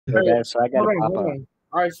Okay, so I gotta Hold on, pop hold up. on.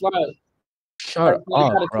 All right, slide. Shut You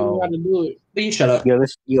up, gotta tell me how bro. to do it. Please shut up.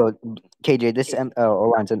 Yo, KJ, this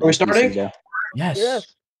Orion's an Are we NPC starting? though. Yes.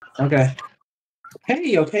 Yes. Okay.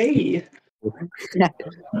 Hey, okay.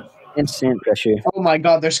 Instant pressure. Oh my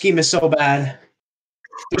god, their scheme is so bad.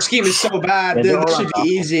 Their scheme is so bad. Yeah, This they're all should on be top.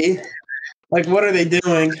 easy. Like, what are they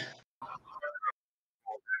doing?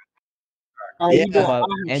 Yeah. But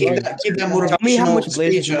Andrew, Keep that tell me how motivational much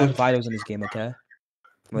Blaze is speech doing up. with Vitos in this game, okay?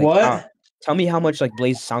 Like, What? tell me how much like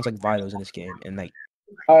Blaze sounds like Vitos in this game, and like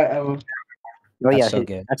Alright, I will. Oh yeah, that's so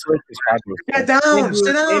good. that's like his fabulous. Sit down!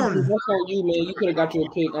 Sit Andrew, down! that's on you, man. You could have got you a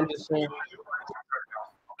pick. I'm just saying.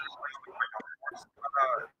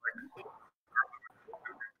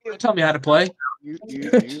 Tell me how to play.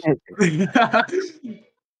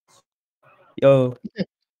 Yo,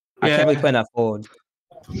 I Yeah. can't really play on that phone.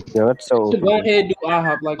 Yo, that's so. So go ahead, do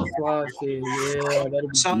IHOP like Slide said. Yeah, that'll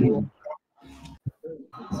be Son. cool.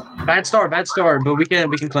 Bad start, but we can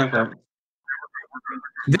claim that.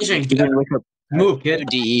 Vision, You can wake up. move, kid.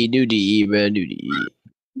 Do DE, bro, do DE.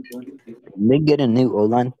 They get a new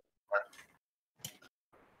O-line.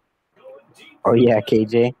 Oh yeah,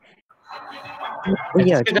 KJ. Oh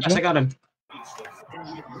yeah, I got him.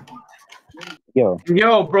 yo.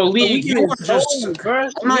 Yo, bro, Lee, you are just. Oh, bro.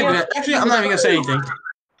 I'm not even gonna say anything.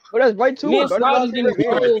 But that's right too. Me and Bro. Slide Not is getting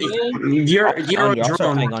getting advantage. sold, man. You're a Under. I'll start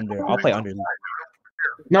drone. playing under. I'll play under.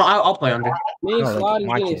 No, I'll play under. Me and No, like, Slide is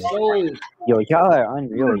my getting kid. sold. Yo, y'all are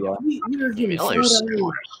unreal, yo. We are getting Y'all sold are out here.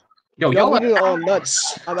 Yo, Yo, y'all I'm eating are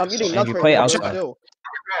nuts. I'm eating nuts you right play now. outside. Still.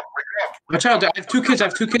 Watch out, I have two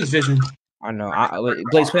kids, Vision. I know.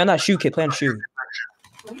 Blaze, play on that shoe, kid. Play on shoe.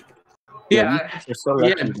 Yeah, You're so yeah,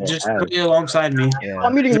 lucky to just have. play alongside me. Yeah.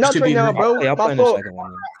 I'm eating Just nuts to right be now, real. bro. I'll play My in the fault. second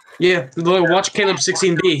one. Yeah, watch Caleb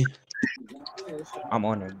 16B. I'm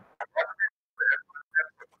on him.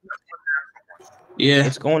 Yeah.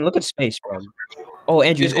 It's going. Look at space, bro. Oh,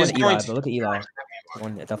 Andrew, it's going It's to Eli, going but look at Eli.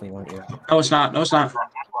 Definitely going to Eli. No, it's not. No, it's not.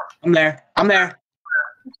 I'm there. I'm gonna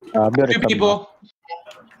Two come people.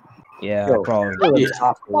 Yeah, Yo, probably. Yeah.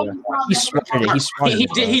 Awful, yeah. He swatted it. He swatted He it,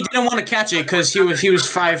 bro. didn't want to catch it because he was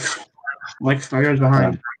 5 yards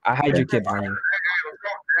behind. I had your kid behind you.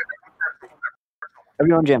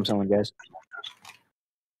 Everyone jam someone, guys.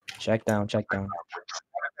 Check down.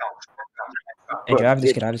 Andrew, I have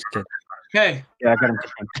this kid. Okay, Yeah, I got him.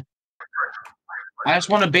 I just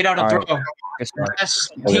want to bait out a All right. throw. Good start. Yes,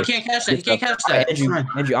 he can't catch that. He can't catch that. It's fine.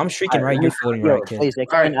 Andrew, I'm streaking right. You're floating Yo, right, kid. please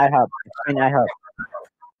explain IHOP. Explain IHOP.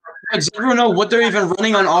 Does everyone know what they're even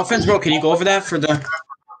running on offense, bro? Can you go over that for the?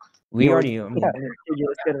 We Yo, already. Yeah,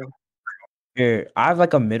 let's get him. Here, I have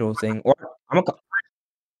like a middle thing, or I'm a.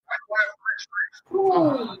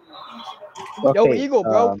 Yo, Okay, Eagle,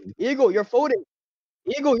 bro. Eagle, you're folding.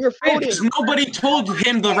 Eagle, you're Hey, folding. nobody told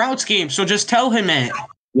him the route scheme, so just tell him it.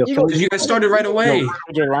 Yo, Eagle, Because you guys started right away. Yo,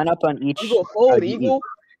 KJ, line up on each. Eagle, fold. DE. Eagle.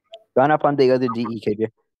 Line up on the other DE, KJ.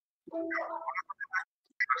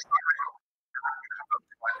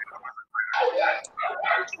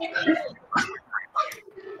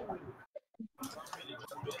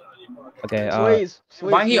 Okay. Sways.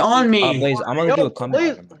 Why he on me? Blaze, I'm gonna do a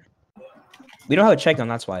comeback. Blaze. We don't have a check down.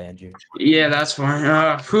 That's why, Andrew. Yeah, that's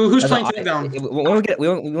fine. Who's playing That's- takedown?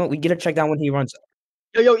 When we get a check down when he runs.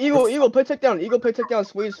 Yo, Eagle, play takedown. Eagle, play takedown.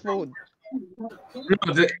 Sways, fold.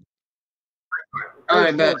 No,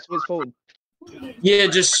 Alright, bet. Sways, fold. Yeah,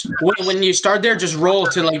 just when you start there, just roll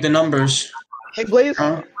to like the numbers. Hey, Blaze.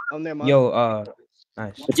 Huh? Oh, never mind. Yo,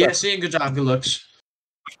 nice. Yeah, see, good job, good looks.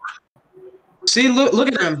 See, look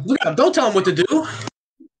at him. Look at him. Don't tell him what to do.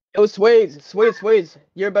 Yo, Sways.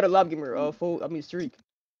 You're a better lob gamer. Fold. I mean, streak.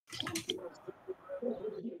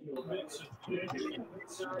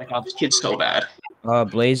 My God, this kid's so bad.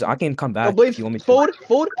 Blaze, I can come back Yo, Blaze, if you want me to.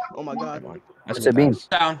 fold. Oh my God. That's It's a beam.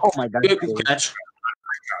 Down. Oh my God. Good catch.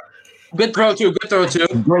 Good throw too.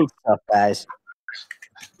 Great stuff, guys.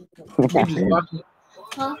 You just watching.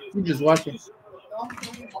 You just watching.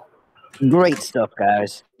 Great stuff,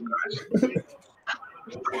 guys.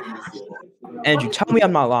 Andrew, tell me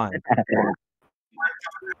I'm not lying.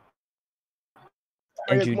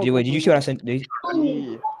 Andrew, did you see what I sent?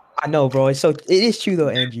 Yeah. I know, bro. It is true though,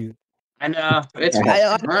 Andrew. I know. It's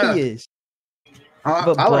I know he is.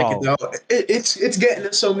 But I like it bro. though. It's getting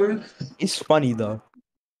us somewhere. It's funny though.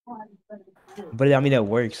 But I mean, it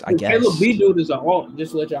works, I guess. Caleb B dude is an alt,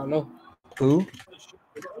 just to let y'all know. Who?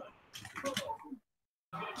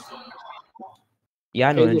 Yeah,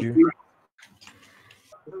 I know Caleb Andrew. B.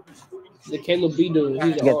 The Caleb B dude,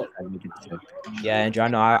 he's an alt. Yeah, Andrew, I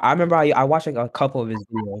know. I remember I watched like a couple of his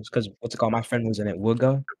videos because what's it called? My friend was in it.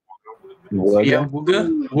 Wooga. Yeah, we're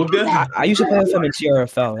good. I used to play with him in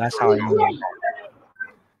TRFL. That's how I knew him.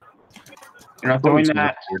 You're not doing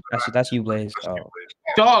that. That's you, Blaze. Oh,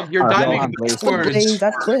 Dog, you're Oh, diving I'm Blaze. backwards. Blaze,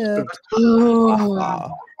 that's clipped.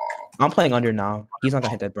 I'm playing under now. He's not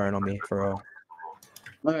gonna hit that burn on me for real.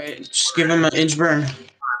 Alright, just give him an inch burn.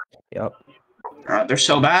 Yep. They're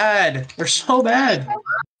so bad. They're so bad.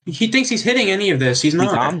 He thinks he's hitting any of this. He's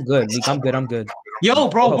not. I'm good. Leak, I'm good. I'm good. Yo,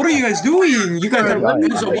 bro, what are you guys doing? You guys Right. are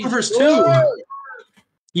weapons of 1 versus 2.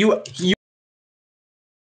 You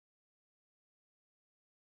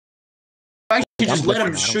actually just let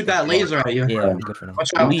him shoot that laser at you. Yeah, I'm good for now. Watch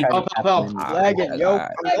out. Leak. Help. I'm lagging, yo.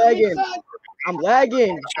 I'm lagging. I'm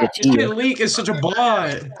lagging. This kid Leak is such a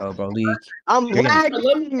bot. Oh, bro, Leak. I'm You're gonna- lagging.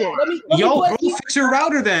 Let me Yo, play. bro, fix your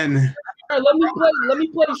router then. Let me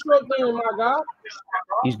play short there, my guy.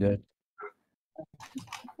 He's good.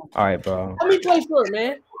 All right, bro. Let me play short,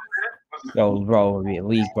 man. Yo, bro,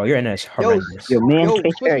 Leak, bro. You're in this horrendous. Yo, man, Yo,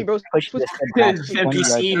 take switch care. me, bro. Push Switch this head back. His 20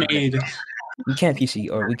 NPC yards. made. We can't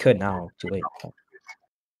PC, or we could now. Too late.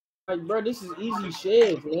 Like, bro, this is easy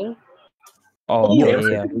shit, man. Oh, Yeah.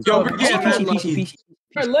 yeah. Yo, we're getting mad lucky. PC.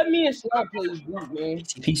 Bro, let me and Slot play this group, man.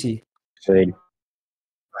 PC. Good.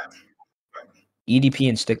 EDP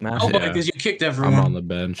and Stick Oh, Master. Yeah. because you kicked I'm everyone. on the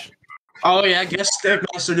bench. Oh, yeah, I guess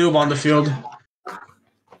Stickmaster Noob on the field.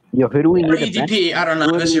 Yo, who do we Or need to bench? EDP, I don't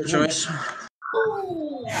know. That's your choice.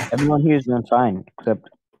 Everyone here is doing fine, except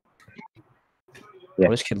Bro,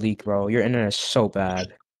 this kid Leak, bro. Your internet is so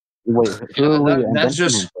bad. wait. Who are we That's benching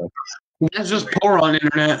just- him for? That's just poor on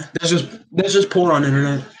internet. That's just poor on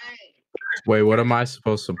internet. Wait, what am I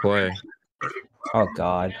supposed to play? Oh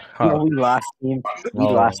God. Yo, Huh. we lost team. We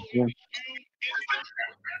No. lost team.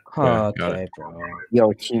 Yeah, got Okay, bro.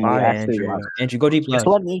 Yo, team, we Bye, actually Andrew. lost. Andrew, go deep left. Just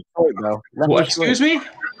let me short, bro. Let me What? short. Excuse me?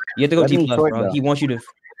 You have to go Let deep me left, short, bro. though. He wants you to.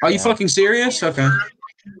 Are you Yeah. fucking serious? Okay.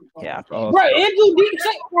 Yeah, bro. Bro, Andrew deep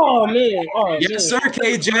set. Oh, man. Oh, Yes, man. sir,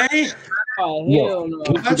 KJ. Oh, Yo. hell no.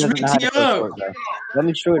 He Let's doesn't know how to re-tee play up. short, bro. Let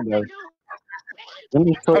me short, bro. Let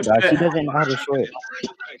me short, dog. He doesn't know how to short.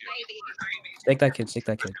 Stick that kid. Stick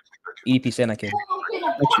that kid. EDP, send that kid.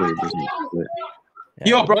 Actually, he doesn't short. Yeah.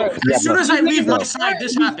 Yo, bro, Yeah, as soon bro. as I leave my side,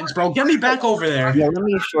 this happens, bro. Get me back over there. Yo, let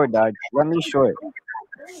me short, dog. Let me short.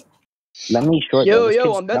 Let me short. Yo, bro. This yo,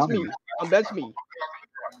 kid's I'm bench dumb. me. I'm bench me.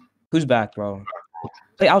 Who's back, bro?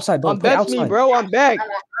 Play outside, bro. I'm Play bench outside. me, bro. I'm back.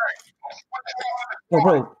 No,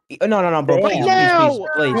 bro. No, bro. Damn. Please, Now. please,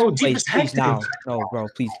 please, Bro, please, deep please, is please, now. hectic. No, bro,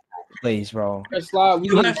 please, please, bro. Bro, Slot, we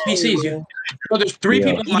You need have to PCs. play, You, man. bro, there's 3 Yeah.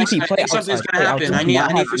 people on my EDP, side. I play think something's outside, gonna play happen. outside. I Do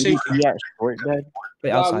not need have for safety. EDP at short, dog. Play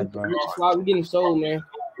Slot, outside, bro. Slot, we getting sold, man.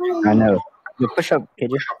 I know. Yo, push up, KJ.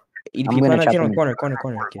 EDP, I'm play gonna on that chop kid on him. corner,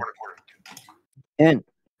 kid. In.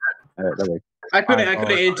 Alright, that works. I couldn't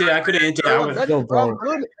Alright, int it. I couldn't int it. I Yo, I'm would. bench Yo, me, bro.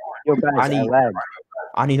 bro. I'm good. Yo, guys, I I need- lagged.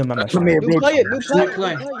 I need him on my Come side. here, New bitch. player, new player, new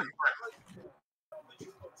play. player.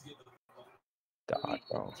 God,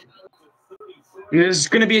 bro. There's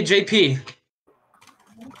gonna be a JP.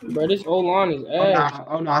 Bro, this O-line is Oh, ass. no.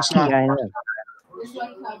 Oh, no, it's Yeah, not. I know.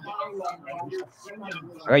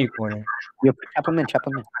 I got you corner. Yo, chop him in, chop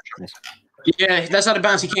him in. Nice. Yeah, that's out of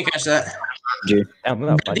bounds. He can't catch that. Dude. Damn, look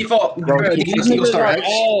out, buddy. Default. Yo, Bro, these default single Niggas star are X.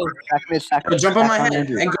 ass. Sack miss, Jump on my sack head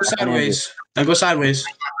Andrew. and go Sack on Andrew. sideways. And go sideways.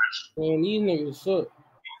 Man, these niggas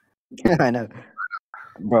suck. I know.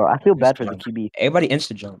 Bro, I feel bad for the QB. Everybody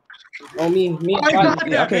insta jump. On me and I Slot got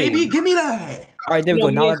is that, okay. baby. Give me that. All right, there we You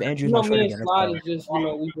go. know, Now me I and- have Andrew you my know, short me again. and Let's Slot go. is just,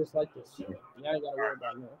 we just like this. Y'all ain't gotta worry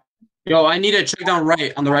about that. Yo, I need to check down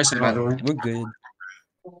right on the right side, by the way. We're good.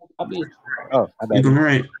 I'll be Oh, I You bet. can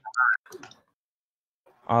right.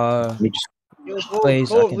 Let me just Yo, full,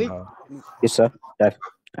 Plays. I full can. leak. get up. Def.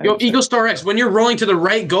 Yo, Eagle Star X, when you're rolling to the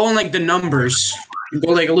right, go on like the numbers.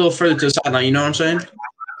 Go like a little further to the sideline, you know what I'm saying?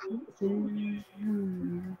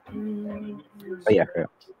 Oh, yeah, yeah.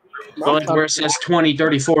 Go like where it says 20,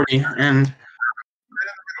 30, 40, and...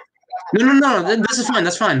 No, this is fine,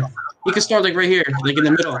 that's fine. You can start like right here, like in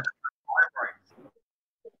the middle.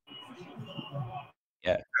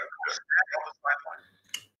 Yeah.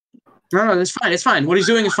 No, that's fine, it's fine. What he's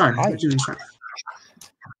doing is fine. What he's doing is fine.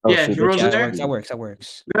 Oh, Yeah, see, he rolls bitch, in Yeah, there. that works. That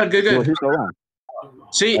works. Good. Yo, who's so long?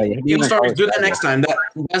 See, Oh, yeah, he Eagle even Star X, calls do that that, next time.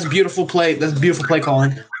 That's beautiful play. That's beautiful play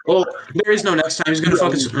calling. Well, there is no next time. He's gonna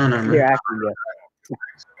focus. No. Here, actually, yeah.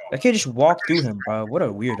 That kid just walked through him, bro. What a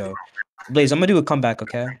weirdo. Blaze, I'm gonna do a comeback,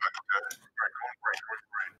 okay?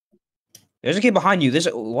 There's a kid behind you. There's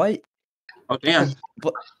a what? Oh damn.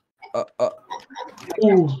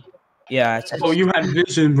 Ooh. Yeah. It's, Oh, you had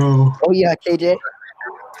vision, bro. Oh, yeah, KJ.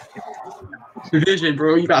 Vision,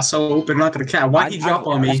 bro. You got so open. Not gonna cap. Why'd he drop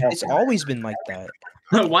on me? It's always been like that.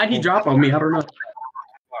 Why'd he drop on me? I don't know.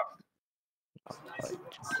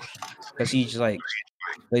 Cause he's just like,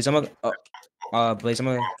 Blaze, I'm gonna. Blaze, I'm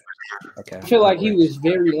gonna. Okay. I feel like he was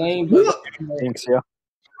very lame, but Thanks, yo.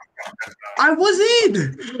 I was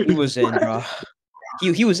in. He was in, bro.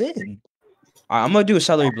 He was in. Alright, I'm gonna do a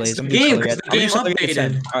celery blaze. I'm gonna do celery. Because the I'm gonna do game celery at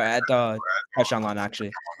 10. updated. Alright, at the touchdown line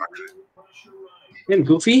actually. Damn,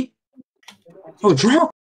 Goofy. Oh,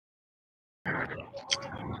 drop.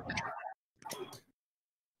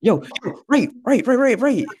 Yo, right.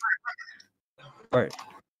 Alright.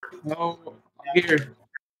 No, I'm here.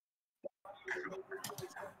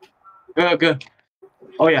 Good.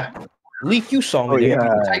 Oh yeah. Leaf, you saw me Oh, there.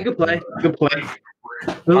 yeah. Hey, good play. Good play.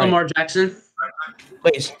 Lamar Jackson.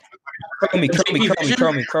 Blaze. Curl me.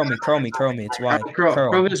 It's wide.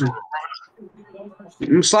 Curl vision.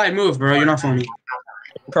 Slide move, bro. You're not funny.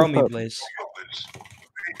 Curl me, Blaze.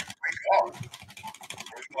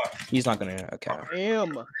 He's not gonna. Okay.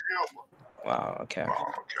 Damn. Wow. Okay.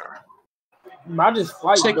 I just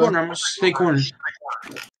fight, Stay bro. corner. I'm just stay corner.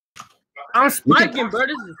 I'm spiking, bro.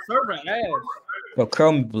 This is server ass. Bro,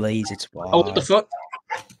 curl me, Blaze. It's wide. Oh, what the fuck?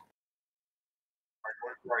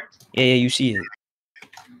 Yeah, you see it.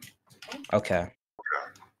 Okay.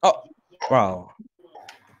 Oh, bro.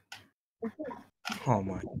 Oh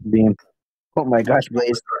my. Damn. Oh my gosh,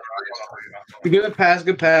 Blaze. Good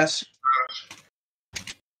pass.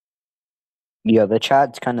 Yeah, the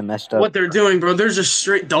chat's kind of messed up. What they're doing, bro? There's a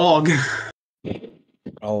straight dog.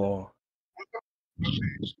 Oh.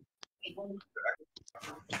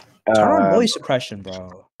 Turn on noise suppression,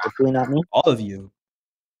 bro. Hopefully not me. All of you.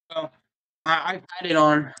 I had it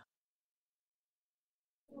on.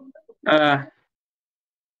 Yo,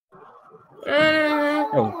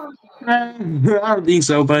 I don't think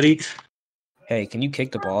so, buddy. hey, can you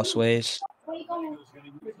kick the ball, Sways?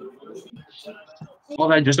 All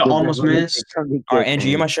that just almost missed. All right, Andrew,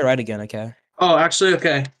 you're my shit right again, okay? Oh, actually,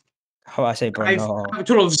 okay. How I say, bro? I No. have a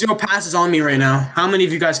total of 0 passes on me right now. How many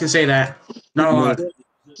of you guys can say that? Not a lot.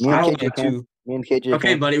 Me I and don't KJ get can. two. Me and KJ Okay,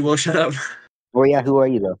 can. buddy, well, shut up. Oh yeah, who are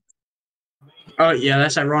you though? Oh, yeah,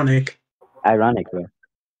 that's ironic. Ironic though.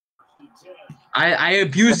 I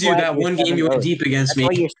abused That's you why that you're one game you 7-0. went deep against That's me.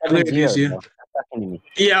 why you're I literally abused 7-0, you. bro. Stop talking to me.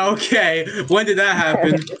 Yeah, okay. When did that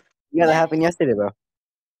happen? Yeah, that happened yesterday, bro.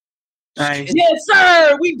 Nice. Yes,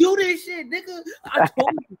 sir. We do this shit, nigga. I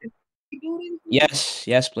told you. We do this.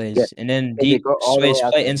 Yes, Blaze. Yeah. And then KJ, deep go all the Sways, way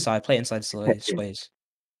out play there. inside, Sways.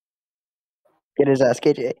 Get his ass,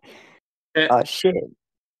 KJ. Eh. Oh shit.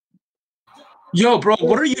 Yo, bro,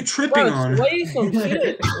 what are you tripping Bro, on? sway some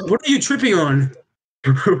shit. What are you tripping on?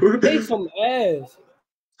 Play some ass.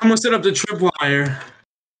 Someone set up the tripwire.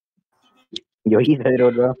 Yo, he's a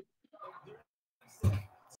hero, bro.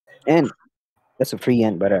 And that's a free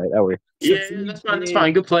end, but that works. Yeah, that's fine. That's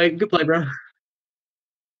fine. Good play, bro.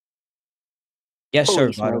 Yes, sir,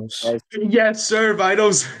 Holy smokes, Vitals. guys. Yes, sir,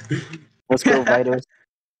 Vitals. Let's go, Vitals.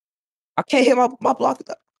 I can't hit my block.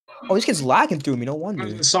 Oh, this kid's lagging through me. No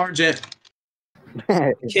wonder. Sergeant.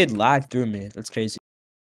 Kid lagged through me. That's crazy.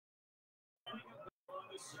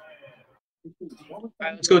 All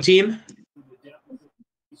right, let's go, team.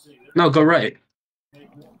 No, go right.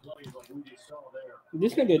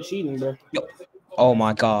 This nigga cheating, bro. Oh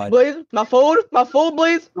my god. Blaze, my phone,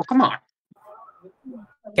 Blaze. Oh, come on.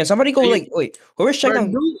 Can somebody go like wait? Whoever's check Bro,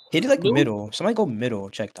 down? dude, Hit it like dude. middle. Somebody go middle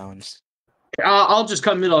check downs. I'll just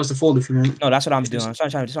cut middle as the fold if you want. No, that's what I'm doing. That's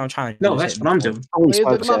what I'm trying to do. No, is that's hit what I'm middle. doing. Holy Blaze, look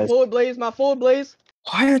smokes, at my guys. phone, Blaze.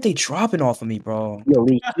 Why aren't they dropping off of me, bro? Yo,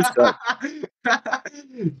 Lee, you suck.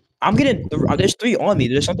 I'm getting. There's 3 on me.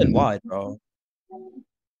 There's something wide, bro.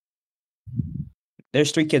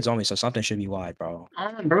 There's 3 kids on me, so something should be wide, bro.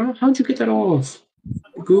 Bro, how'd you get that off?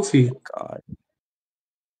 Goofy. God.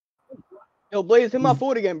 Yo, Blaze, hit my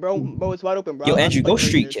phone again, bro. Bro, it's wide open, bro. Yo, I'm Andrew, go fucking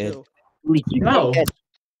street, right kid. here, too. Lee, you No. can't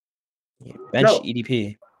Yeah, bench No.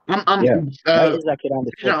 EDP. I'm Yeah. Why is that kid on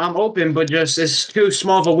the field? I'm open, but just it's too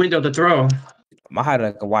small of a window to throw. I had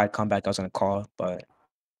like a wide comeback I was gonna call, but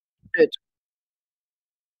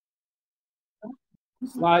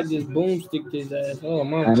Slide just boomsticked his ass. Oh I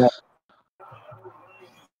man. know.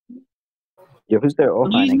 Yo, who's their O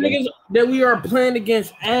line These again? niggas that we are playing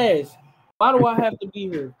against ass. Why do I have to be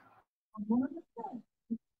here?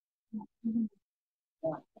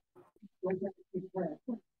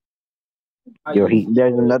 Yo,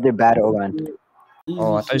 there's another bad O line.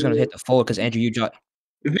 oh, I thought he was gonna hit the fold because Andrew, you dropped.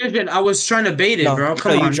 Vision, I was trying to bait it, bro.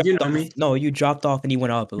 Come on, you know me. No, you dropped off and he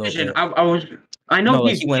went up a little Vision, bit. I was. I know No,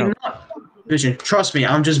 like, he's he went not. Vision, trust me,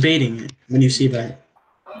 I'm just baiting it when you see that.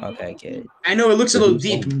 Okay, kid. I know it looks a little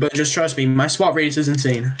deep, but just trust me, my swap radius is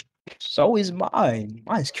insane. So is mine.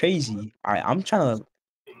 Mine's crazy. All right, I'm trying to.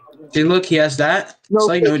 See, look, he has that. No, It's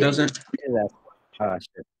like, no, he KJ. doesn't. Look at that. Oh,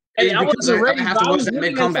 shit. Hey, I Because wasn't ready. I have bro. to I watch was that looking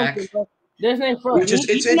mid at comeback. something, bro. This ain't for Which is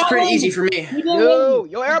it's pretty easy for me. Yo,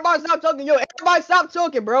 everybody stop talking. Yo, everybody stop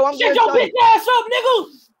talking, bro. I'm Shut getting your bitch tight. ass up,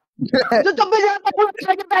 nigga. Shut your bitch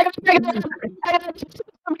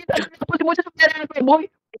ass boy.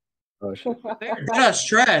 Oh shit. That's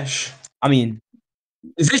trash. I mean,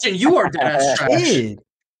 Vision, you are dead ass trash. shit.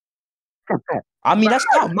 I mean, that's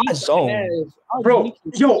not my zone. Bro,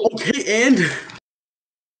 yo, okay, and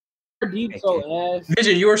Deep so ass.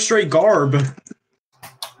 Vision, you are straight garb.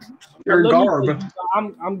 You're Let me garb. play deep.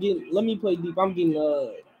 I'm getting. Let me play deep. I'm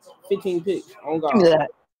getting 15 picks. On Give me God. that.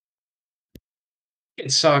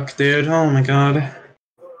 It sucked, dude. Oh my god.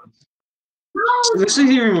 This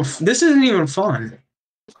isn't even fun.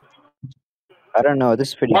 I don't know. This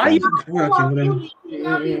is pretty Why fun. you okay, whatever.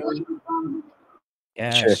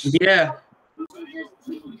 Yes. Yeah.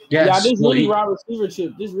 Yeah, Yes. this well, really he- raw receiver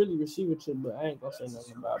chip. This really receiver chip, but I ain't gonna say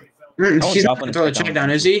nothing about it. He's not drop gonna on throw the the check down. down,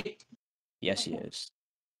 is he? Yes, he is.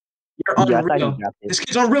 You're Yeah, I thought he unreal. dropped it. This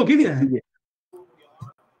kid's unreal. Give me that.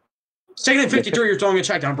 Second and 52, you're throwing a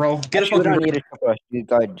check down, bro. Get a Actually, we fucking don't need a triple rush. You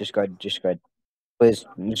guard, just guard, just guard. Please,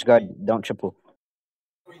 just guard. Don't triple.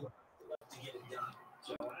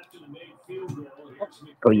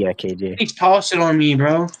 Oh yeah, KJ. He's tossing on me,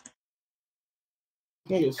 bro.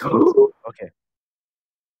 Nigga, shit. Okay.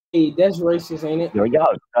 Hey, that's racist, ain't it? Yo,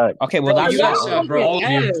 y'all. Okay, well, now You you guys got. suck, bro. All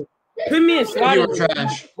of you. Put me in All of you are slide.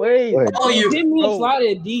 trash. Wait, Word. All of you. Put me in Bro.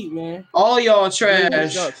 slide deep, man. All y'all Blaze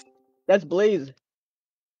trash. sucks. That's Blaze.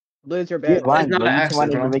 Blaze, you're You're bad. lying, not bro. an You just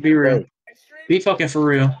accident, wanted to bro. make Be it real. play. Be fucking for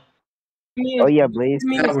real. Put me in- Oh yeah, Blaze. put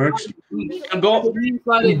me in That works. slide deep. Go. Put me in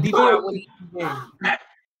slide deep. I win the game.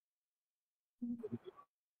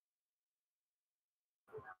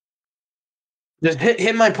 Just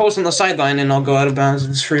hit my post on the sideline and I'll go out of bounds.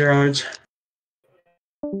 It's 3 yards.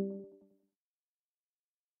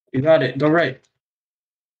 You got it. Go right.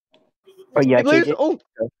 Oh yeah, Hey, Blaze. KJ. Oh,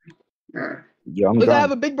 Yo, I'm Blaze, I have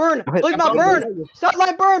gone. a big burn. Wait, Blaze, my burn.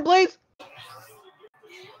 Sideline burn, Blaze.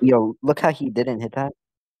 Yo, look how he didn't hit that.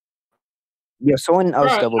 Yo, someone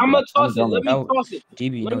else double. I'm gonna block. toss it. Let me Oh, toss it.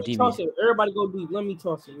 DB, Let no me toss DB. it. Everybody go deep. Let me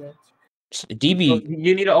toss it, man. DB.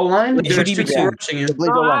 You need an O-line? Wait, There's DB 2 too. rushing you. Yo, Blaze,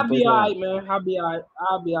 No, hold on, I'll Blaze, be hold on. alright, man. I'll be alright.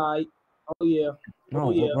 I'll be alright. Oh yeah. No,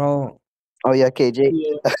 Oh yeah. bro. Oh yeah, KJ.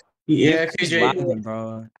 Yeah. Yeah, He's KJ. lagging,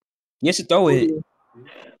 bro. Yes, to throw Oh, it. yeah.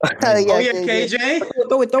 Oh yeah, Oh yeah, KJ.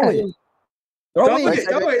 Throw it. Throw it. Throw Throw it. it.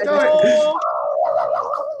 Throw it. Oh,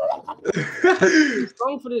 Throw it.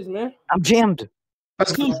 strong for this, man. I'm jammed.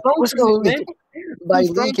 Let's Too go. strong Let's for go, this, man. My Too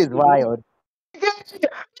strong leak is for this. wild.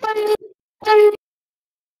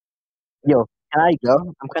 Yo, can I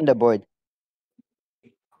go? I'm kinda bored.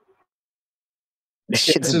 This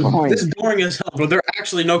shit's boring. This is boring as hell, bro. There are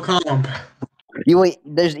actually no comp. You wait,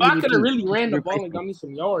 there's I could have EDP. really ran the You're ball and pissing. got me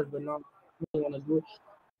some yards, but no, I didn't want to do it.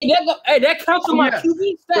 Hey, that counts to Oh, my yeah.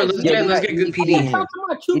 QB Bro, stats. Yeah, let's get good EDP in PD. here. Counts to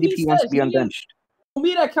my QB EDP wants to stats, be nigga. unbenched. For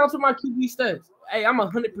me, that counts to my QB stats. Hey, I'm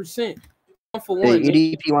 100%. 1 for 1, Hey,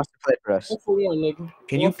 nigga. EDP wants to play for us. 1 for 1, nigga.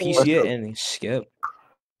 Can you 1 for 1. PC it and skip?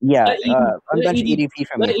 Yeah, Let unbench EDP EDP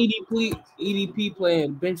for Let me. EDP play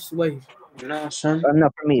and bench sway. No, son. No,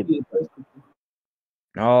 for me.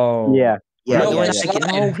 No. Yeah, We're not yeah, doing yeah, that yeah. again.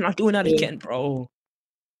 No, we're not doing that Yeah. again, bro.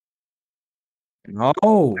 No.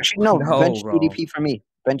 Actually, no, No, bench bro. EDP for me.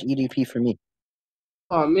 Bench EDP for me.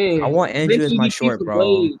 Oh man, I want Andrew bench as my EDP short, for bro.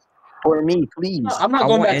 Blaze. For me, please. I'm not I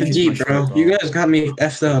going want back to Andrews deep, my bro. short, bro. You guys got me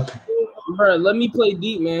effed up. Bro, let me play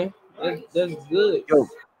deep, man. That's good. Yo,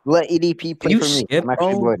 let EDP play you for me. skip, I'm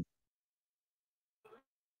actually bro? bored.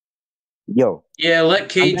 Yo, Yeah, let I'm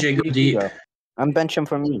KJ bench go EDP, deep. though. I'm bench him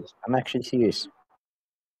for me. I'm actually serious.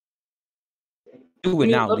 Do it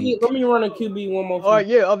now, Let Lee. me run a QB one more All right,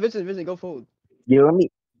 time. yeah. Vincent, go forward. Yo,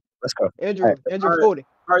 let's go. Andrew, Alright. Andrew, Alright. forward.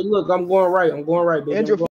 All right, look, I'm going right. Baby.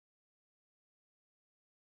 Andrew, I'm going-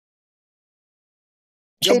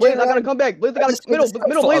 yo, Blaze, I gotta come back. Blaze, I gotta middle,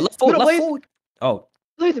 Blaze, Left foot, middle, left Blaze, foot. Oh.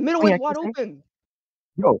 Blaze, middle Oh, yeah, is wide I can open.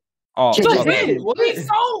 Yo, Oh. JJ, Good JJ. hit. What? He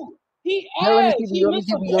sold. He No, let me asked. keep He you. Let me missed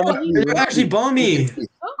keep the you. Let me ball. keep He you. You're Let me actually keep you. bum me. Let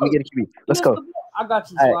me get a QB. Let's go. I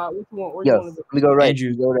got you, Alright. Slide. What you want? Where you Yo, want to go? we go right. Andrew.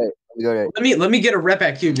 We go right. We go right. Let me get a rep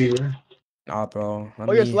at QB, bro. Nah, bro. Let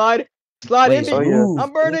Oh yeah, me. slide Blaze, in me. Oh, yeah. move.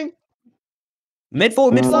 I'm burning. Mid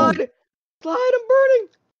forward, mid forward. Slide, I'm burning.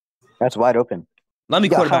 That's wide open. Let me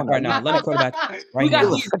Yeah, quarterback hell no. right now. Let me quarterback We right got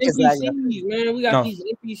now. these Fuck is that, NPCs, man. We got No. these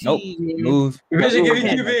NPCs, Nope. man. Move. Vision, give I me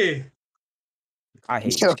can't. QB. I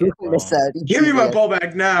hate Yo, this kid, who bro. missed that? Give me my ball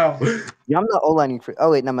back now. Yeah, I'm not O-lining for.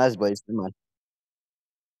 Oh wait, no, Maz Blaze. Come on.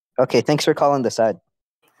 Okay, thanks for calling the side.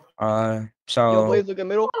 Yo, So. Blaze, look at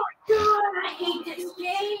middle.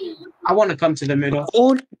 I want to come to the middle.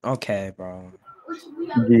 Okay, bro.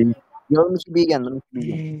 Yo, let me QB again. Let me QB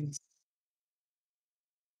again.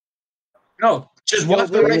 No, just Yo, watch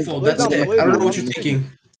the Blaze, rifle. Blaze, That's I'm it. Blaze, I don't know I'm what you're Blaze.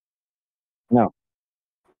 thinking.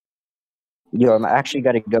 Yo, I'm actually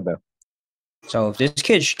gotta go though. So if this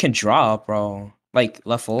kid can drop, bro, like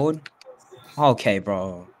left forward. Okay,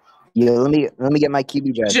 bro. Yo, let me get my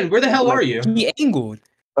QB jab. Christian, where the hell are you? He angled.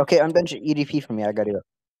 Okay, unbench EDP for me. I gotta go.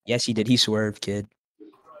 Yes, he did. He swerved, kid.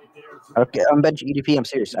 Okay, unbench EDP. I'm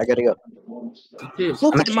serious. I gotta go. This.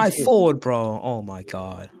 Look I'm at actually my serious. forward, bro. Oh my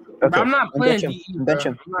god. But Okay, I'm not unbench playing him. DE, bro. Unbench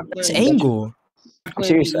him. I'm not That's playing DE. angle. I'm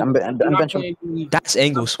serious. I'm not Unbench him. playing DE. That's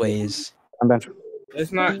angle sways. Unbench him.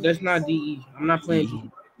 That's not DE. I'm not playing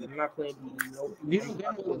DE. I'm not playing DE. Nope. You don't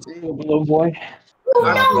gamble with single below boy.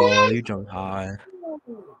 Nah, bro, you jumped high.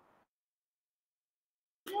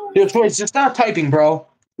 Yo, Choice, just stop typing, bro.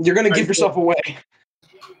 You're gonna give yourself away.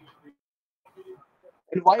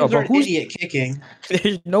 And why Oh, is there but an who's- idiot kicking?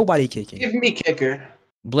 There's nobody kicking. Give me kicker.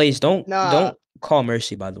 Blaze, don't Nah. call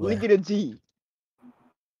mercy, by the Let me way. get a D.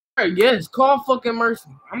 Alright, yes, call fucking mercy.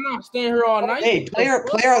 I'm not staying here all night. Hey, play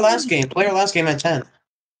our last game. Play our last game at 10.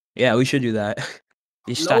 Yeah, we should do that.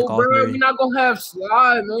 You stack No, all bro, three. we're not gonna have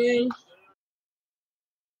slide, man.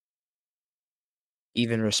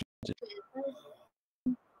 Even respect.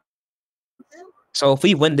 So if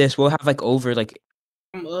we win this, we'll have like over like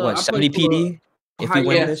what, I 70 played for, PD if we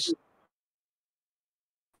win Yeah. this.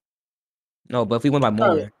 No, but if we win by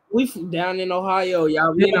more. we down in Ohio,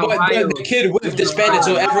 y'all. We in No, but Ohio. the kid whip disbanded,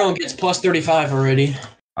 so everyone gets plus 35 already.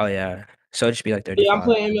 Oh yeah. So it should be like 35. Yeah, I'm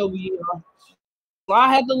playing MLB. Y'all. Well,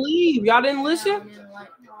 I had to leave. Y'all didn't listen.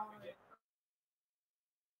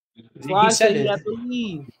 Sly He said he it. had to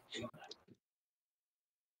leave.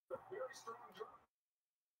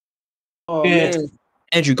 Oh Yeah. man.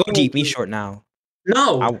 Andrew, go deep. Me short now.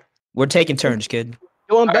 No. We're taking turns, kid.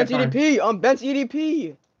 Yo, I'm Alright, bench EDP. I'm bench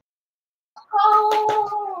EDP.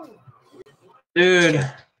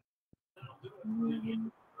 Dude.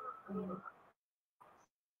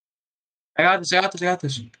 I got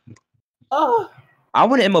this. Oh, I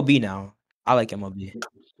want an MLB now. I like MLB.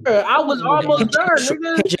 I was almost done,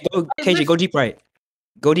 nigga. KJ, go deep right.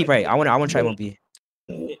 Go deep right. I want to try MLB.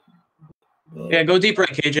 Yeah, go deep right,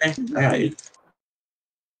 KJ. I got you.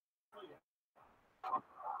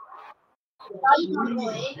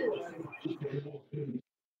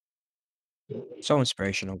 So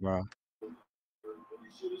inspirational, bro.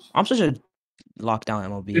 I'm such a lockdown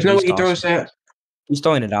MLB. There's no way he throws that. He's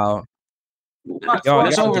throwing it out. Yo, That's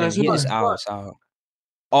over. That's over. It's out. It's out.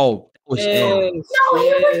 Oh, it was in.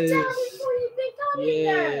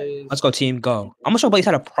 Yes. Let's go, team. Go. I'm gonna show Blaze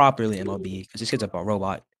how to properly MLB because this kid's a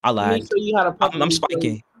robot. I Let me lagged. show you how to properly I'm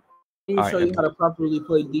spiking. Let me Alright, show you never how to properly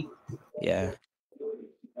play deep. Yeah.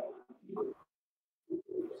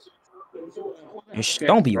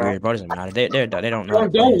 Don't be weird, bro. It doesn't matter. They don't know. how to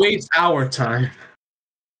Don't play. waste our time.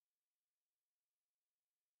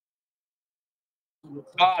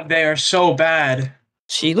 God, they are so bad.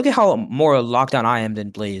 See, look at how more locked down I am than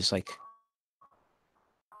Blaze. Like,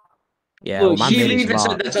 yeah, Look, my She mid is even said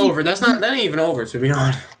locked. that's over. That ain't even over, to be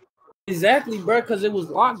honest. Exactly, bro, because it was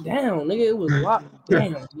locked down, nigga. It was locked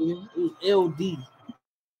down, nigga. It was LD.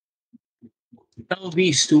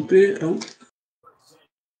 LV stupid. Oh.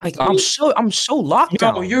 Like, I'm so locked Yo,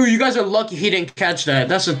 down. you guys are lucky he didn't catch that.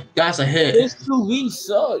 That's a hit. This 2V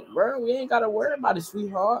suck, bro. We ain't gotta worry about it,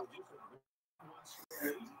 sweetheart.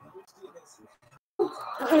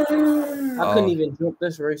 I couldn't even jump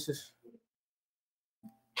this racist.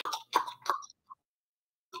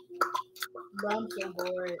 I'm so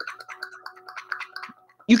bored.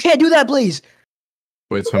 You can't do that, Blaze.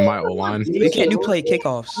 Wait, so my O line. You can't do play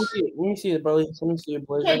kickoffs. Let me see it, bro. Let me see it,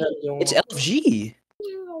 boys. It's LFG.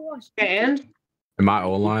 And My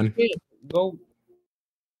O line. Go.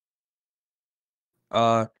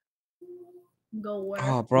 Go where?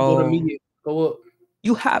 Oh, Go to bro. media. Go up.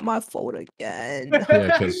 You had my phone again.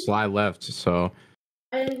 Yeah, because Sly left, so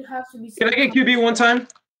I have to be. can I get QB one time?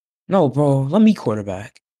 No, bro. Let me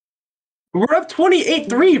quarterback. We're up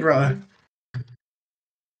 28-3, bro.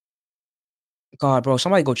 God, bro.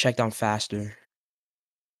 Somebody go check down faster.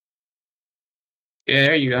 Yeah,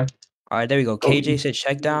 there you go. All right, there we go. KJ said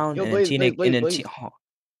check down, Yo, and Blaze, T-Nick, Blaze, and then Blaze. T. Oh,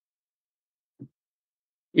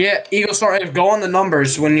 Yeah, Eagle Star, go on the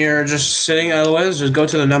numbers when you're just sitting. Otherwise, just go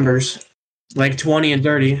to the numbers, like 20 and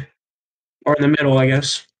 30, or in the middle, I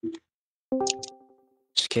guess.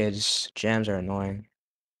 these kids, jams are annoying.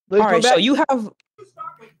 Blaze, All come right, back. so you have.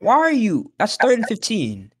 Why are you? That's 3rd and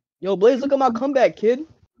 15. Yo, Blaze, look at my comeback, kid.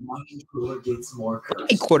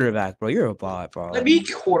 Hey, quarterback, bro. You're a bot, bro. Let me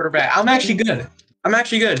quarterback. I'm actually good.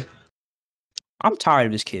 I'm tired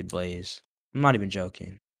of this kid, Blaze. I'm not even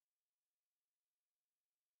joking.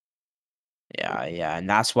 Yeah, and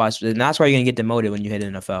that's why you're gonna get demoted when you hit the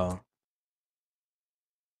NFL.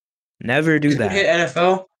 Never do Hit that.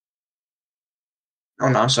 NFL. Oh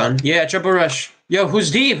no, son. Yeah, triple rush. Yo, who's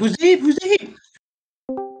deep? Who's deep? Who's deep?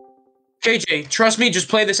 KJ, trust me. Just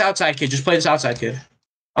play this outside kid. Just play this outside kid.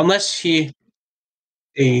 Unless he.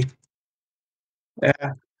 Yeah. Yo,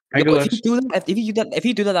 Regular. if you do that, if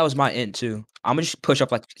you do that, that was my int too. I'm gonna just push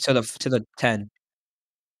up like to the 10.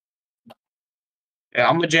 Yeah,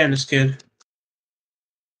 I'm gonna jam this kid.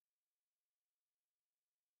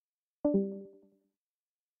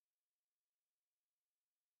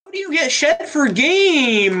 How do you get shed for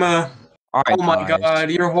game? All right, Oh my guys.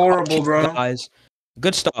 god, you're horrible, bro. Guys,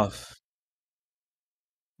 good stuff.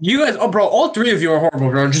 You guys, oh bro, all three of you are horrible,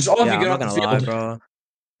 bro. Just all of Yeah, you I'm get not off the gonna lie, field. bro.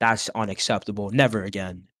 That's unacceptable. Never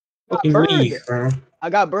again. Fucking burned. leave, bro. I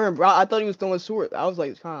got burned, bro. I thought he was throwing sword. I was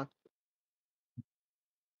like, huh.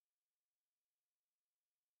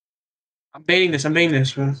 I'm baiting this,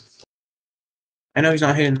 bro. I know he's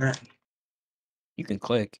not hitting that. You can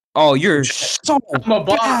click. Oh, you're so I'm a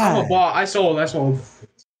bot. I'm a bad. bot. I sold.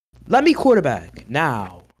 Let me quarterback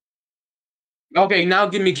now. Okay, now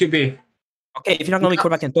give me QB. Okay, if you're not gonna let me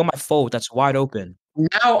quarterback and throw my fold, that's wide open.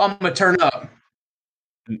 Now I'm gonna turn up.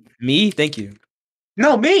 Me? Thank you.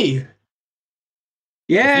 No, me. If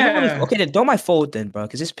you don't let me- Yeah. okay, then throw my fold then, bro,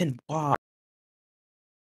 because it's been wow.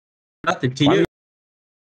 Nothing to Why you.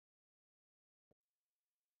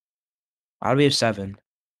 I'll be a 7.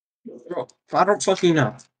 Bro, I don't fucking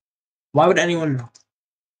know. Why would anyone know?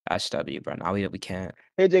 That's W, bro. Now we can't.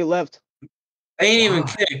 AJ left. They ain't even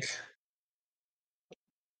Why? kick.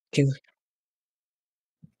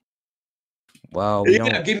 Well, we Yeah,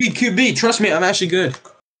 don't. give me QB. Trust me, I'm actually good.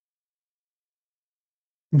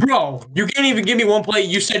 Bro, you can't even give me one play.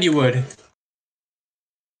 You said you would.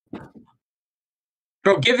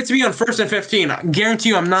 Bro, give it to me on 1st and 15. I guarantee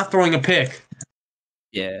you I'm not throwing a pick.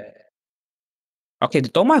 Yeah. Okay,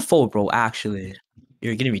 throw my fold, bro. Actually,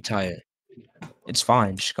 you're getting me tired. It's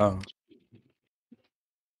fine. Just go.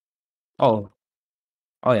 Oh.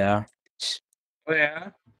 Oh yeah. Oh, yeah?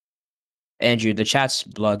 Andrew, the chat's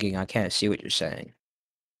bugging. I can't see what you're saying.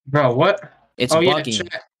 Bro, what? It's Oh, yeah, bugging.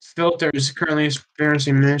 chat filters currently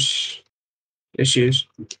experiencing mesh issues.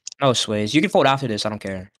 No, Sways. You can fold after this. I don't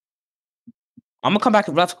care. I'm gonna come back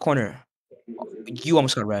left corner. You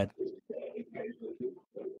almost got red.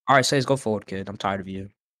 All right, Sways, go forward, kid. I'm tired of you.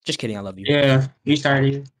 Just kidding. I love you. Yeah, he's tired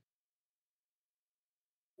of you.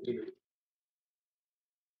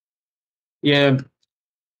 Yeah.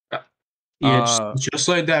 Yeah, just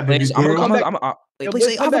like that, baby Blaze, I'm girl. gonna, Come back. wait, Yo, Blaze,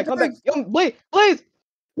 Blaze, come back, come back. Blaze. Yo,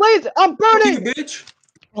 Blaze, I'm Fuck you, burning. bitch.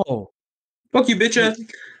 Oh, Fuck you, bitch ass.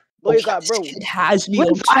 Blaze, okay, bro. It has me.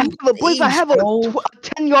 Blaze, I have a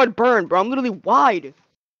 10-yard burn, bro. I'm literally wide.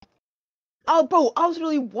 Oh, bro, I was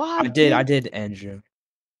really wide. I did, Andrew.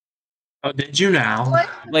 Oh, did you now?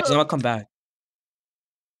 Blaze, I'm gonna come back.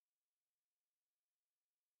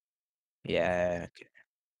 Yeah.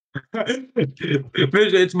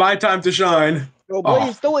 Bitch, it's my time to shine. Bro,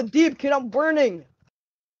 Blaze, throw it deep, kid. I'm burning.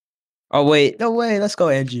 Oh wait, no way. Let's go,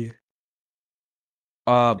 Andrew.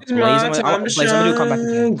 It's Blaze, my I'm time to gonna do a comeback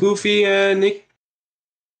again. shine. Goofy and Nick.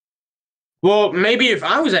 Well, maybe if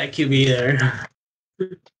I was at QB there.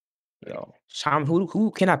 Yo, Sam,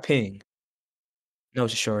 who can I ping? No,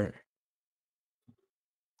 it's a short.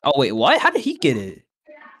 Oh wait, what? How did he get it?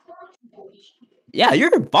 Yeah,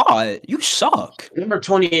 you're a bot. You suck. Number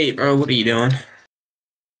 28, bro. What are you doing?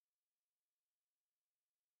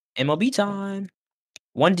 MLB time.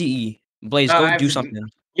 1DE. Blaze, go do something.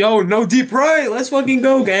 Yo, no deep right. Let's fucking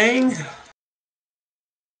go, gang.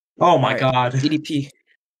 Oh my god. DDP.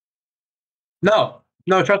 No,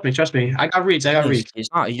 trust me. I got reads. It's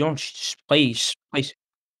not. You don't play.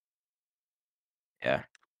 Yeah.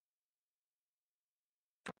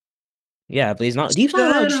 Yeah, Blaze. He's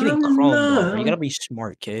not just getting chrome, bro. You gotta be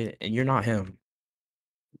smart, kid, and you're not him.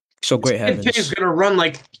 So great heavens. He's gonna run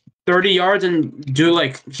like 30 yards and do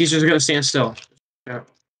like he's just gonna stand still. Yeah.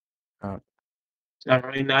 Not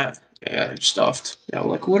running that. Yeah, stuffed. Yeah,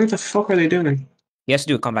 like what the fuck are they doing? He has to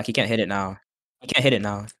do a comeback. He can't hit it now.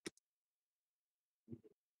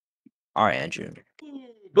 All right, Andrew.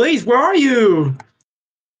 Blaze, where are you?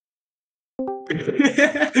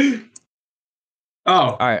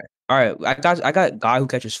 Oh. All right. I got guy who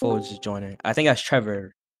catches folds is joining. I think that's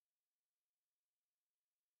Trevor.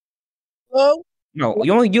 Hello? No,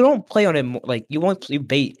 you don't play on it like you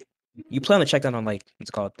bait. You play on the check down on like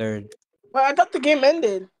it's called third. But I thought the game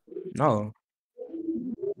ended. No.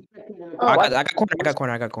 Oh, I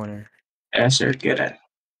got corner. Yeah, sir, get it.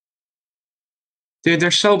 Dude,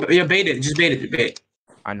 they're so bait it. Just bait it.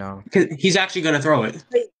 I know. He's actually gonna throw it.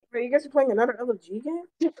 wait, you guys are playing another LFG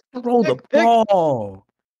game? Throw the ball.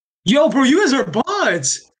 Yo, bro, you guys are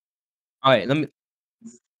bots. All right, let me.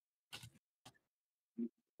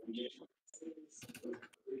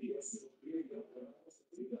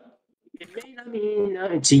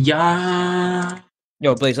 Yeah.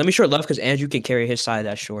 Yo, Blaze, let me short left because Andrew can carry his side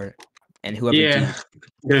that short, and whoever Yeah. deep,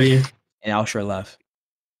 Good idea. and I'll short left.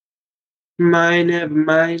 Mine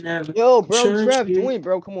never. Yo, bro, Shine Trev, you. join,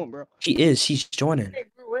 bro. Come on, bro. He's joining. Wait,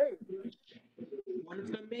 wait. All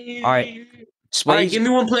right, All right, Blaze. give me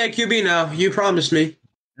one play at QB now. You promised me.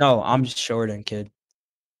 No, I'm just shorting, kid.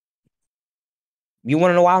 You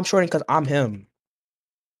want to know why I'm shorting? Because I'm him.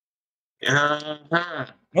 Uh-huh.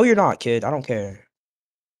 No, you're not, kid. I don't care.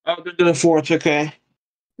 Oh, they're doing fourth. Okay.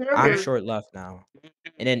 I'm Okay. short left now,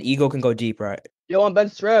 and then Eagle can go deep, right? Yo, I'm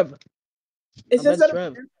bench Trev. It I'm says bench that.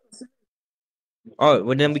 Trev. Oh,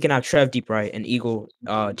 well then we can have Trev deep right and Eagle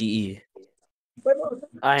DE Wait, wait.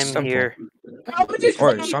 I'm Simple. here. How would you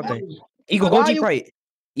or play on something. Eagle Why go are deep you- right.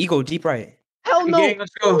 Eagle deep right. Hell no. Gang,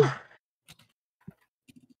 let's go.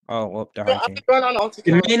 Oh well, they're I'll hiking. be going on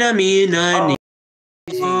AutoCAD.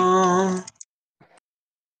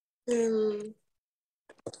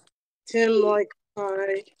 Tim, like,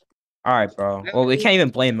 hi. All right, bro. Well, we can't even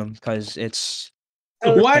blame him because it's.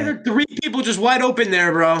 Why Okay. are there 3 people just wide open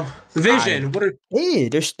there, bro? Vision. What are Hey,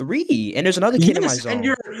 there's 3, and there's another kid in my yes,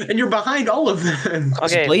 zone. and you're behind all of them.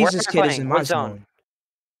 Okay, Blaze's where kid am I is in playing? my What zone? zone.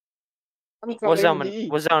 I'm What coming. zone? DE.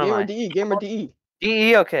 What zone am Gamer I? DE. Gamer DE.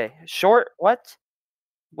 DE. Okay. Short. What?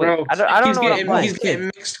 Wait, Bro, I don't know what I'm playing. he's getting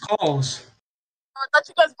mixed calls. I thought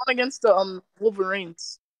you guys won against the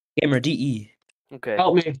Wolverines. Gamer DE. Okay.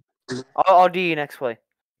 Help me. I'll DE next play.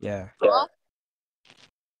 Yeah. Huh?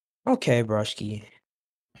 Okay, Brushki.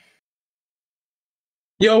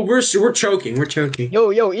 Yo, we're choking. We're choking.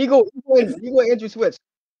 Yo, Eagle and Andrew switch.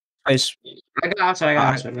 Guys, I got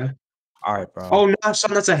outside, man. all right, bro. Oh no,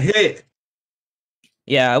 son, that's a hit.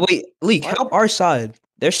 Yeah, wait, Leak, What? help our side.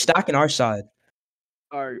 They're stacking our side.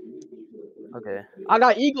 Alright. Okay. I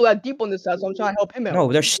got Eagle at deep on this side, so I'm trying to help him out.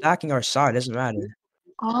 No, they're stacking our side. Doesn't matter.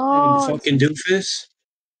 Oh, Fucking doofus.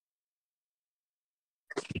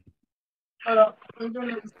 hold up. I'm doing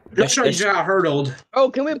it. That's right, you just got hurdled.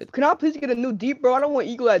 Bro, can I please get a new deep, bro? I don't want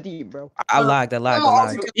Eagle at deep, bro. I lagged.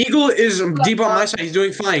 Eagle is deep on my side. He's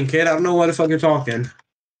doing fine, kid. I don't know what the fuck you're talking.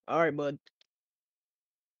 Alright, bud.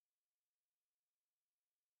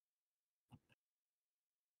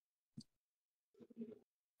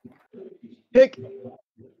 Pick.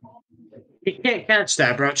 You can't catch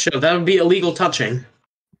that, bro. Chill. That would be illegal touching.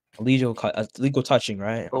 Illegal touching,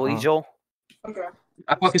 right? Illegal. Okay.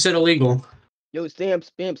 I fucking said illegal. Yo, spams.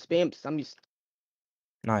 I'm just.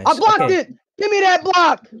 Nice. I blocked Okay. it! Give me that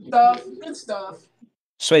block! Good stuff.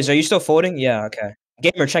 Sways, are you still folding? Yeah, okay.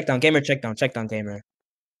 Gamer, check down. Gamer.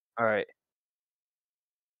 All right.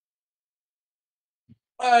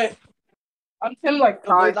 Alright. I'm Tim, like,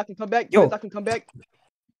 Yo, hi. Blaze, I can come back. Yo. Blaze, I can come back.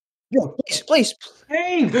 Yo, please.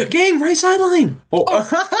 Gang, right sideline.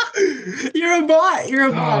 Oh, you're a bot. You're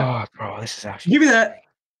a bot. Oh, bro, this is actually. Give me that.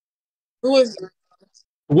 Who is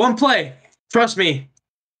One play. Trust me.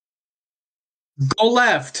 Go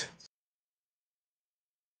left.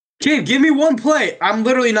 Kid, give me one play. I'm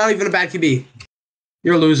literally not even a bad QB.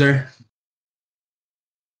 You're a loser.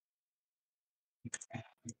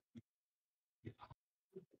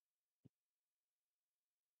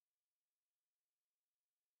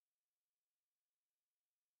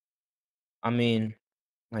 I mean,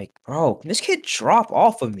 like, bro, can this kid drop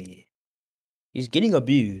off of me? He's getting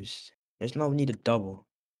abused. There's no need to double.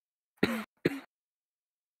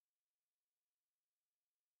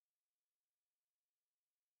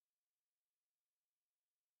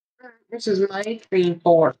 This is my screen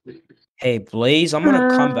for. Hey, Blaze, I'm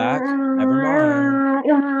gonna come back. Never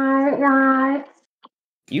mind.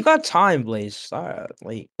 You got time, Blaze.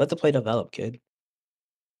 Wait, let the play develop, kid.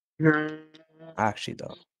 Actually,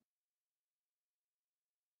 though.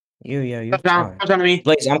 You have time. Touch on me.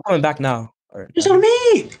 Blaze, I'm coming back now. Touch on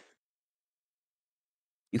me.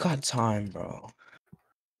 You got time, bro.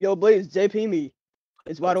 Yo, Blaze, JP me.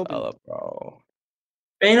 It's wide open. Develop, bro.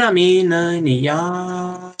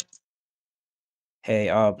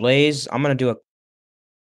 Hey, Blaze, I'm gonna do a.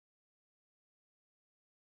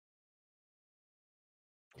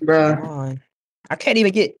 Come Bruh. on. I can't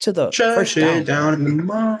even get to the Shut first shit down. down in the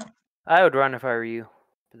mud. I would run if I were you,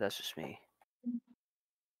 but that's just me.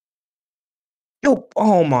 Yo,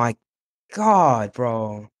 oh my god,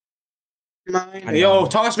 bro. Yo,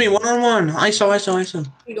 toss me 1-on-1.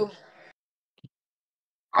 ISO.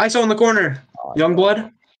 ISO in the corner. Young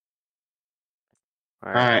blood.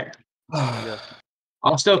 All right. Alright.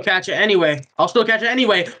 I'll still catch it anyway. Oh, I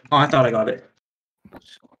thought I got it.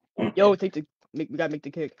 Yo, we gotta make the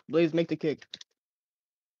kick. Blaze, make the kick.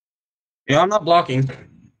 Yeah, I'm not blocking.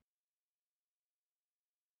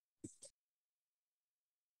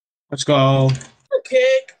 Let's go.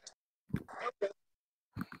 Kick.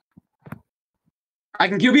 I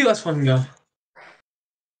can QB. Let's fucking go.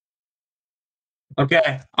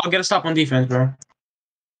 Okay, I'll get a stop on defense, bro.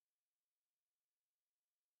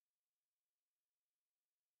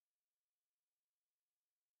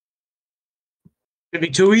 It'd be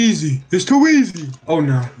too easy. It's too easy. Oh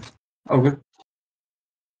no. Okay.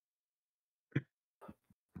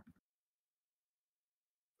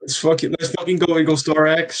 Let's fucking go, Eagle Star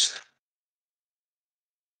X.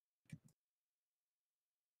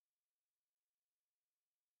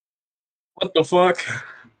 What the fuck?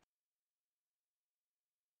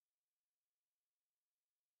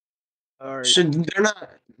 All right.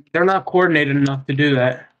 They're not coordinated enough to do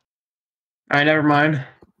that. Alright, never mind.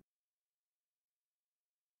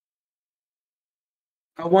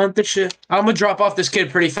 I want the shit. I'm gonna drop off this kid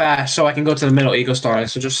pretty fast so I can go to the middle Eagle Star.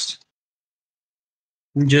 So just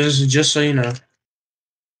so you know.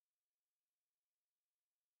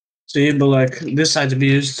 See, but like this side's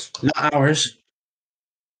abused, not ours.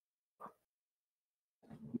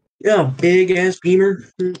 Yeah, big ass beamer.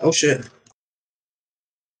 Oh shit.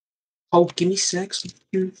 Oh, give me 6.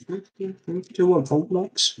 To what?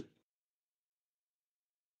 Complex.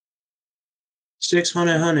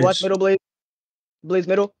 600 Watch hundreds. middle, Blaze. Blaze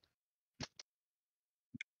middle.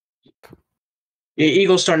 Yeah,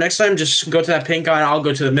 Eagle Star. Next time, just go to that pink guy, and I'll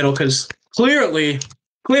go to the middle because clearly,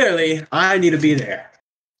 I need to be there.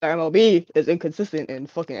 Our MLB is inconsistent and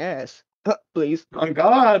fucking ass. Please. On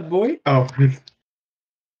God, boy. Oh,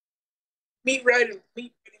 Meat riding.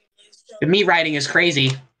 the meat riding is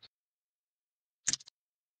crazy.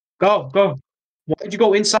 Go. Why'd you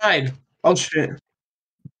go inside? Oh shit.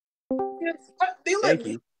 They let Thank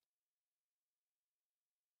me. you.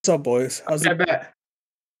 What's up, boys? How's I bet.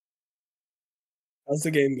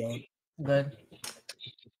 the game going? Good.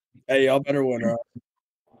 Hey, y'all better win, all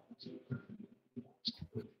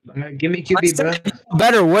Give me QB, bro. right?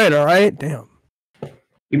 Better win, all right? Damn.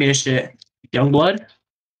 Give me this shit. Young blood.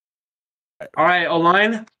 All right,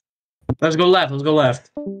 O-line. Let's go left.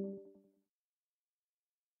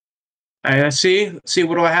 All right, let's see. See,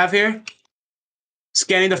 what do I have here?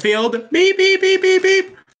 Scanning the field. Beep, beep, beep, beep,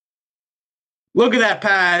 beep. Look at that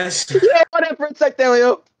pass. Yeah, whatever for a sec there,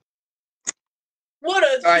 Leo. What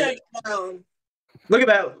a All right. check down. Look at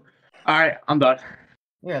that. All right, I'm done.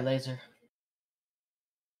 You're a laser.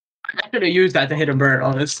 I should have used that to hit a bird,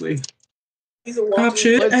 honestly. He's a Top walking.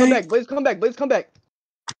 shit. Blaze, come back. Blaze, come back. Blaze, come back.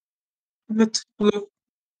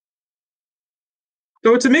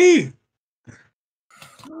 Go to me.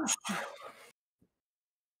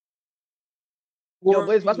 Yo,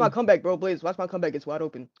 Blaze, watch my comeback, bro. Blaze, watch my comeback. It's wide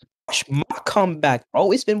open. Watch my comeback,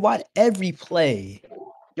 bro. It's been wide every play.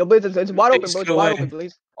 Yo, Blaze, it's wide open, bro. It's wide open,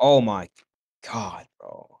 Blaze. Oh my God,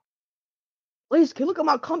 bro. Blaze, can you look at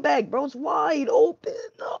my comeback, bro? It's wide open.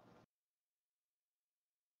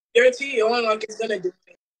 Guarantee you, only like it's gonna do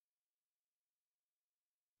it.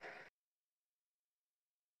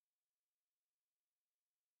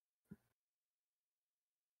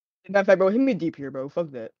 Matter of fact, bro, hit me deep here, bro.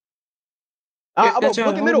 Fuck that. Bro, look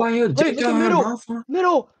at middle. Blaze, look at middle.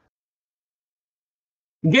 Middle.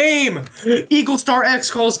 Game. Eagle Star X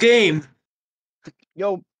calls game.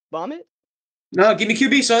 Yo, bomb it. No, give me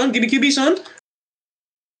QB, son.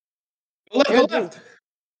 Go left.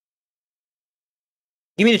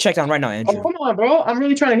 Give me the check down right now, Oh, Andrew. come on, bro. I'm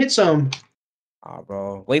really trying to hit some. Oh,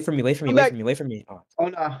 bro. Wait for me. Oh. Oh,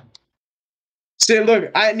 no. See, look,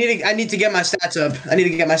 I need to get my stats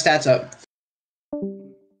up.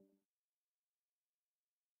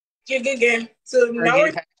 Good game. So now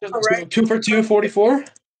we're all right. 2 for 2, 44.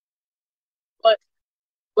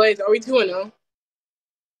 Blaze, are we 2-0?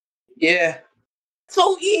 Yeah.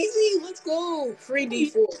 So easy. Let's go. Free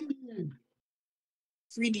D4.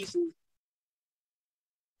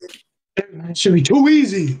 It should be too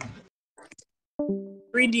easy.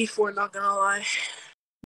 Free D4, not gonna lie.